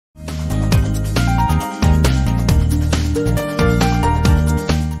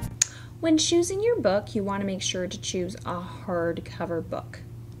choosing your book, you want to make sure to choose a hardcover book.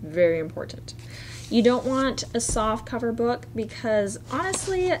 Very important. You don't want a soft cover book because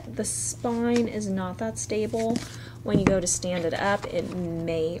honestly, the spine is not that stable. When you go to stand it up, it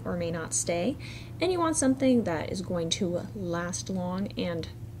may or may not stay. And you want something that is going to last long and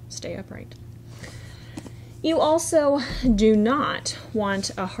stay upright. You also do not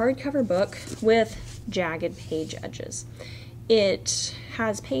want a hardcover book with jagged page edges. It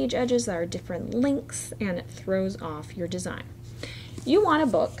has page edges that are different lengths and it throws off your design. You want a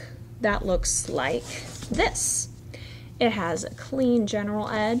book that looks like this. It has a clean general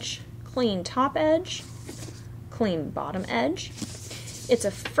edge, clean top edge, clean bottom edge. It's a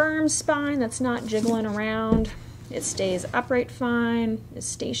firm spine that's not jiggling around. It stays upright fine, is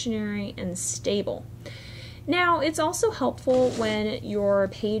stationary, and stable. Now, it's also helpful when your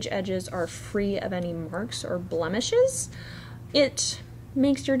page edges are free of any marks or blemishes. It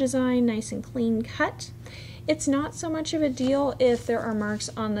makes your design nice and clean cut. It's not so much of a deal if there are marks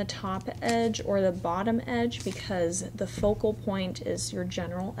on the top edge or the bottom edge because the focal point is your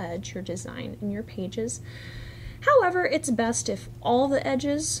general edge, your design, and your pages. However, it's best if all the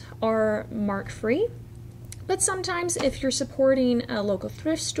edges are mark-free, but sometimes if you're supporting a local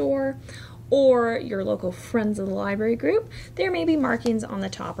thrift store or your local Friends of the Library group, there may be markings on the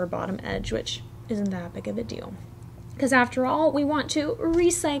top or bottom edge, which isn't that big of a deal. Because after all, we want to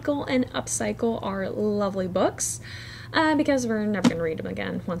recycle and upcycle our lovely books because we're never going to read them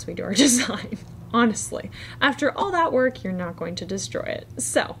again once we do our design. Honestly, after all that work, you're not going to destroy it.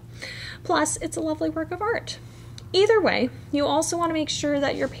 So, plus, it's a lovely work of art. Either way, you also want to make sure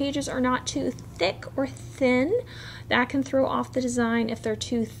that your pages are not too thick or thin. That can throw off the design. If they're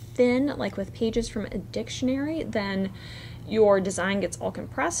too thin, like with pages from a dictionary, then your design gets all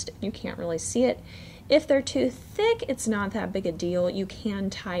compressed. You can't really see it. If they're too thick, it's not that big a deal. You can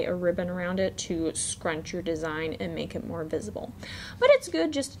tie a ribbon around it to scrunch your design and make it more visible. But it's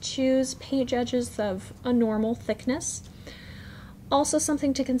good just to choose page edges of a normal thickness. Also,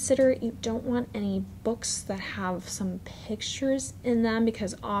 something to consider, you don't want any books that have some pictures in them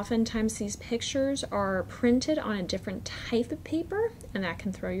because oftentimes these pictures are printed on a different type of paper and that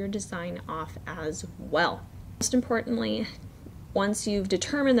can throw your design off as well. Most importantly, once you've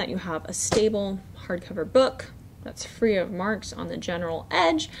determined that you have a stable hardcover book that's free of marks on the general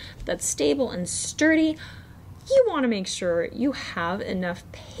edge, that's stable and sturdy, you want to make sure you have enough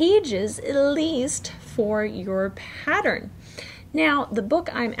pages at least for your pattern. Now, the book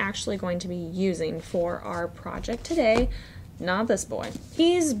I'm actually going to be using for our project today, not this boy.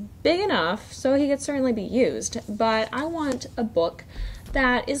 He's big enough so he could certainly be used, but I want a book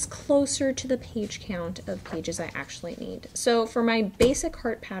that is closer to the page count of pages I actually need. So for my basic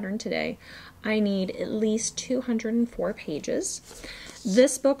heart pattern today, I need at least 204 pages.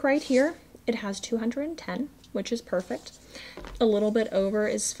 This book right here, it has 210, which is perfect. A little bit over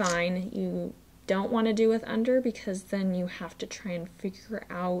is fine. You don't want to do with under because then you have to try and figure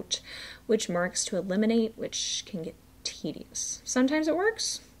out which marks to eliminate, which can get tedious. Sometimes it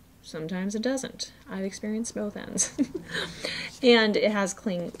works, sometimes it doesn't. I've experienced both ends. And it has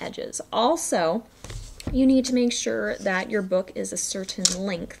clean edges. Also, you need to make sure that your book is a certain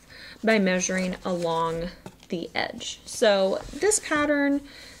length by measuring along the edge. So this pattern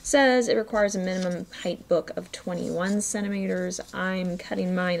says it requires a minimum height book of 21 centimeters. I'm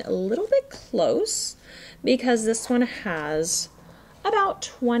cutting mine a little bit close because this one has about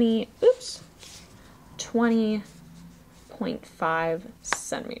 20.5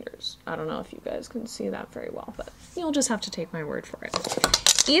 centimeters. I don't know if you guys can see that very well, but you'll just have to take my word for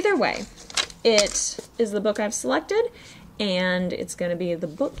it. Either way, it is the book I've selected, and it's going to be the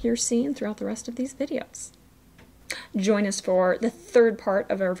book you're seeing throughout the rest of these videos. Join us for the third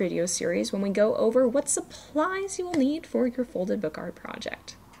part of our video series when we go over what supplies you will need for your folded book art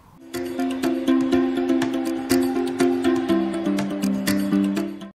project.